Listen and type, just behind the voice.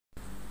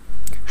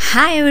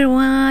Hi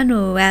everyone,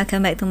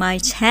 welcome back to my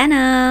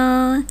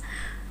channel.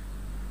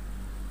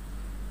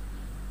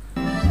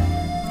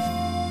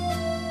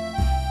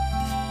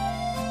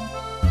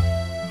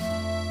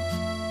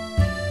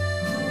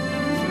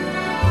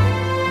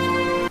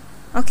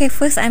 Okay,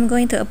 first I'm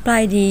going to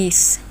apply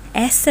this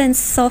Essence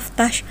Soft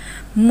Touch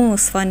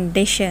Mousse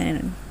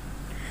Foundation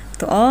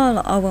to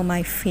all over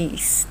my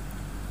face.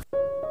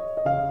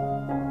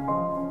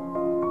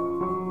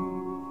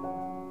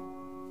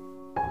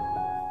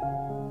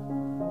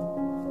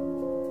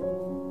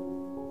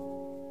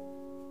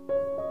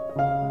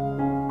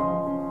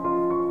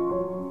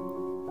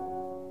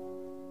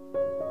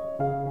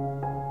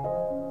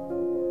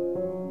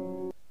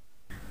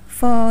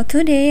 For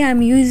today,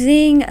 I'm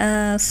using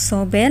a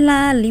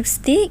Sobella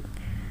lipstick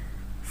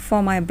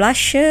for my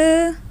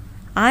blusher,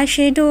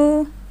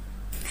 eyeshadow,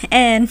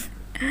 and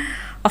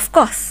of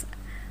course,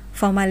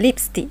 for my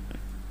lipstick.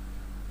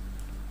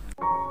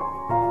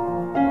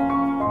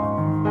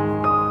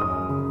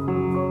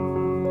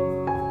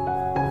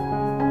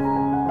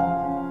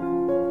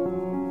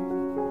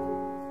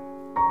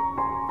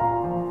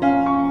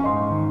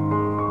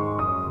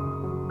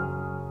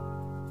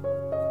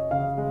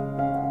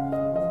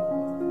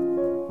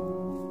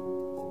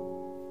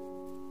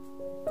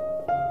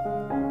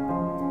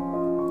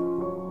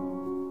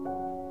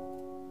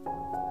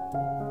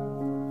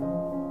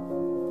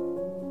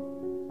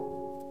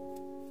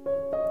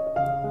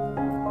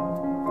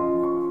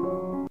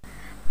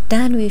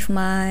 Done with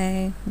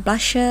my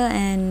blusher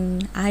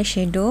and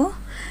eyeshadow.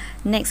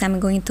 Next, I'm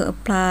going to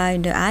apply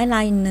the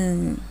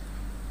eyeliner.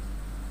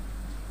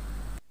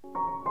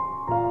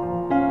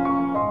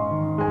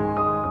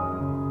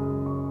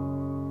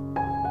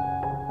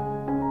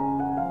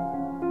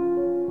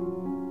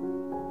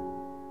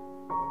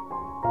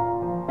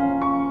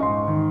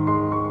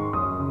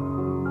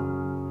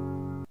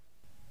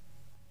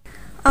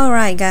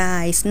 Alright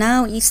guys,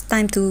 now it's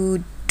time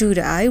to do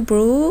the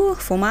eyebrow.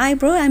 For my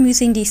eyebrow, I'm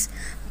using this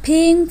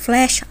pink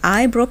flash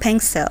eyebrow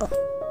pencil.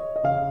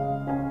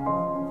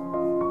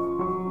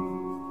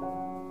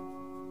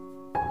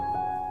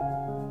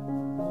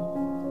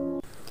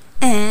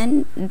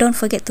 And don't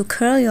forget to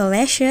curl your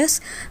lashes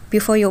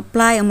before you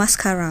apply a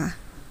mascara.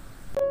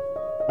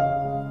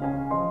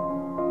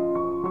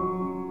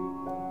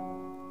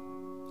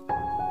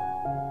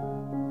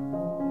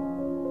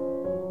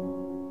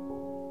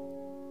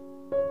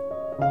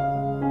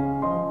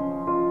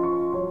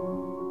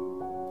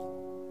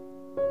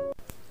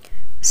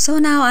 So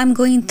now I'm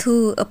going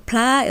to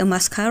apply a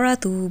mascara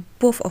to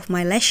both of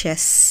my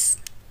lashes.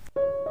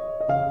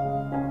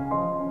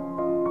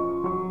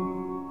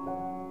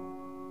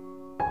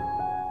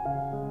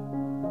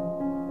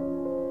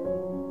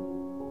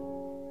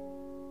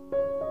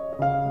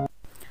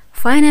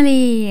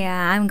 Finally,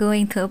 I'm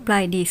going to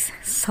apply this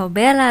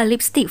Sobella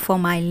lipstick for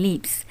my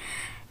lips.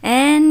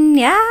 And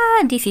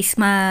yeah, this is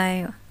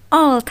my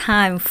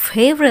all-time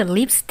favorite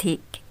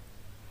lipstick.